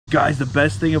Guys, the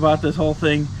best thing about this whole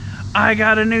thing, I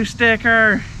got a new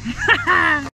sticker.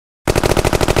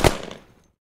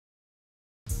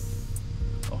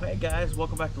 Oh hey guys,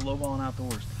 welcome back to Lowball and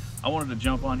Outdoors. I wanted to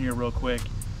jump on here real quick.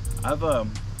 I've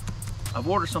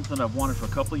ordered something I've wanted for a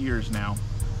couple of years now.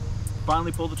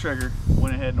 Finally pulled the trigger,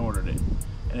 went ahead and ordered it,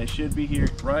 and it should be here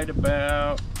right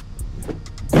about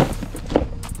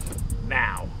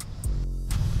now.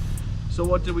 So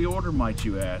what did we order, might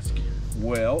you ask?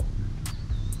 Well,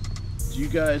 do you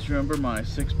guys remember my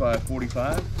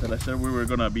 6x45 that I said we were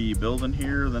going to be building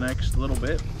here the next little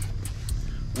bit?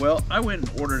 Well, I went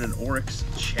and ordered an Oryx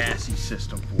chassis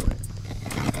system for it.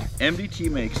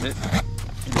 MDT makes it,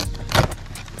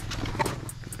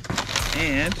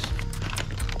 and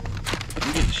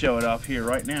we get to show it off here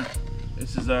right now.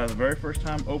 This is the very first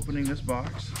time opening this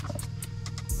box.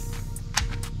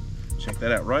 Check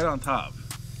that out, right on top.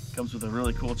 Comes with a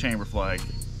really cool chamber flag.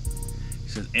 It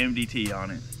says MDT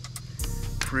on it.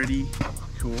 Pretty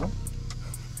cool.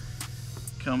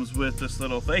 Comes with this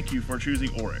little thank you for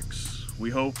choosing Oryx. We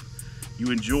hope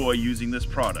you enjoy using this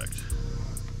product.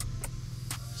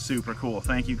 Super cool.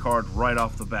 Thank you card right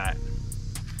off the bat.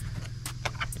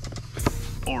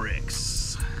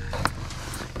 Oryx.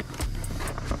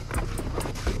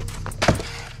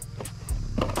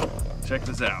 Check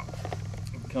this out.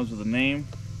 It comes with a name.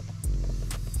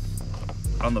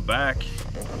 On the back,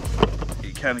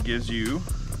 it kind of gives you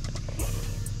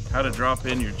how to drop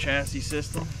in your chassis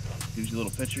system. Gives you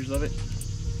little pictures of it.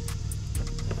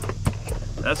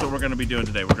 That's what we're going to be doing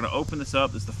today. We're going to open this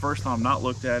up. This is the first time I've not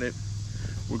looked at it.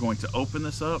 We're going to open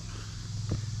this up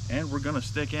and we're going to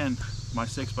stick in my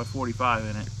 6x45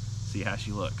 in it, see how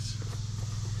she looks.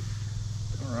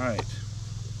 All right.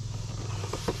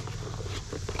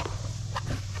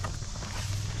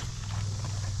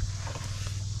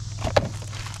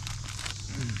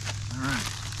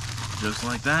 Just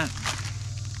like that.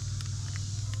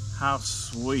 How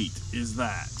sweet is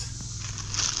that?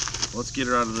 Let's get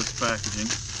her out of this packaging.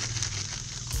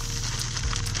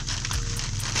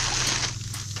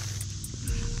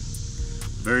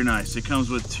 Very nice. It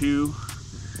comes with 2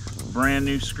 brand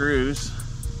new screws.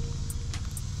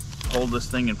 Hold this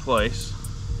thing in place.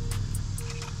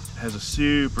 It has a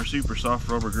super soft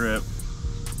rubber grip.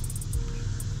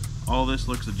 All this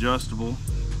looks adjustable.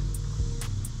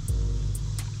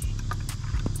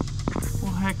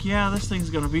 Heck yeah, this thing's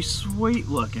gonna be sweet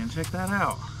looking. Check that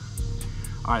out.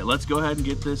 All right, let's go ahead and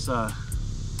get this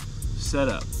set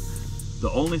up.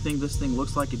 The only thing this thing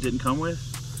looks like it didn't come with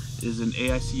is an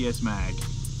AICS mag.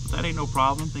 But that ain't no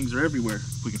problem. Things are everywhere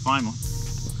if we can find one.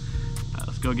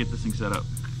 Let's go get this thing set up.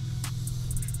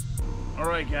 All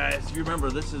right, guys, if you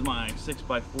remember, this is my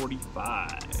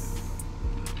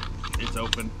 6x45. It's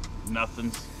open,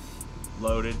 nothing's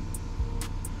loaded.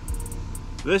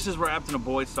 This is wrapped in a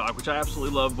Boyd stock, which I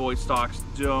absolutely love Boyd stocks,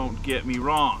 don't get me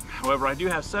wrong. However, I do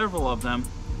have several of them,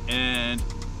 and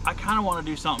I kind of want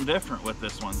to do something different with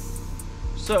this one.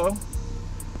 So,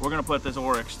 we're going to put this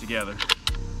Oryx together.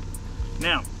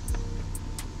 Now,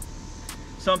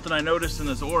 something I noticed in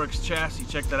this Oryx chassis,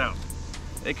 check that out.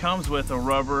 It comes with a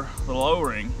rubber little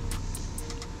O-ring.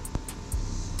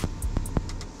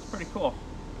 It's pretty cool.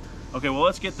 Okay, well,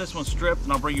 let's get this one stripped,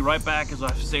 and I'll bring you right back as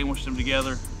I've sandwiched them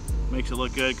together. Makes it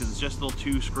look good because it's just little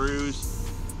 2 screws.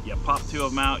 You pop 2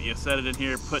 of them out, you set it in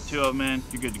here, put 2 of them in,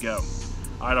 you're good to go.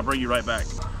 All right, I'll bring you right back.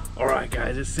 All right,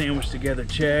 guys, it's sandwiched together.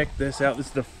 Check this out. This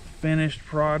is the finished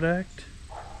product.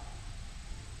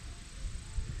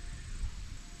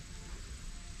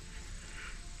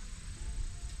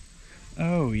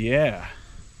 Oh yeah,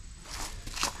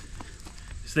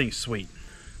 this thing's sweet.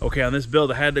 Okay, on this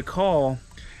build I had to call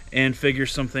and figure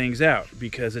some things out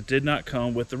because it did not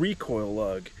come with the recoil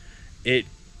lug. A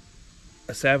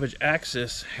Savage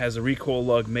Axis has a recoil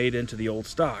lug made into the old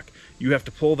stock. You have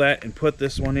to pull that and put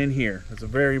this one in here. That's a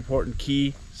very important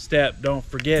key step. Don't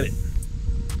forget it.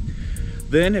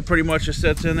 Then it pretty much just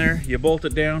sits in there. You bolt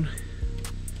it down.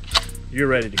 You're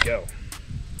ready to go.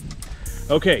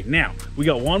 Okay, now we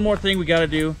got one more thing we got to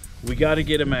do. We got to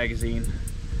get a magazine.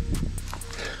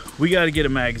 For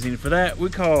that, we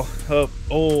call up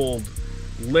old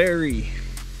Larry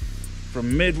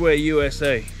from Midway,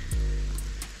 USA.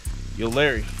 Yo,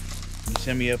 Larry, can you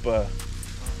send me up a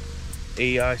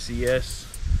AICS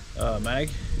mag?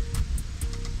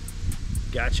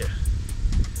 Gotcha.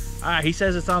 Alright, he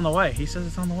says it's on the way.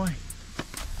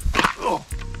 Oh,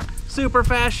 super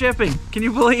fast shipping. Can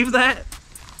you believe that?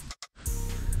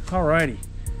 Alrighty.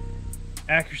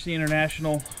 Accuracy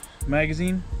International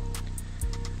magazine.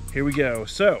 Here we go.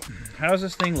 So, how does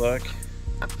this thing look?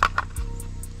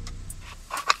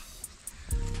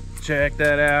 Check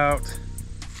that out.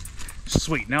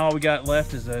 Sweet, now all we got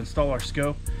left is to install our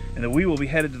scope, and then we will be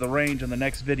headed to the range on the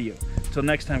next video. Until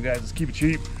next time, guys, let's keep it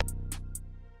cheap.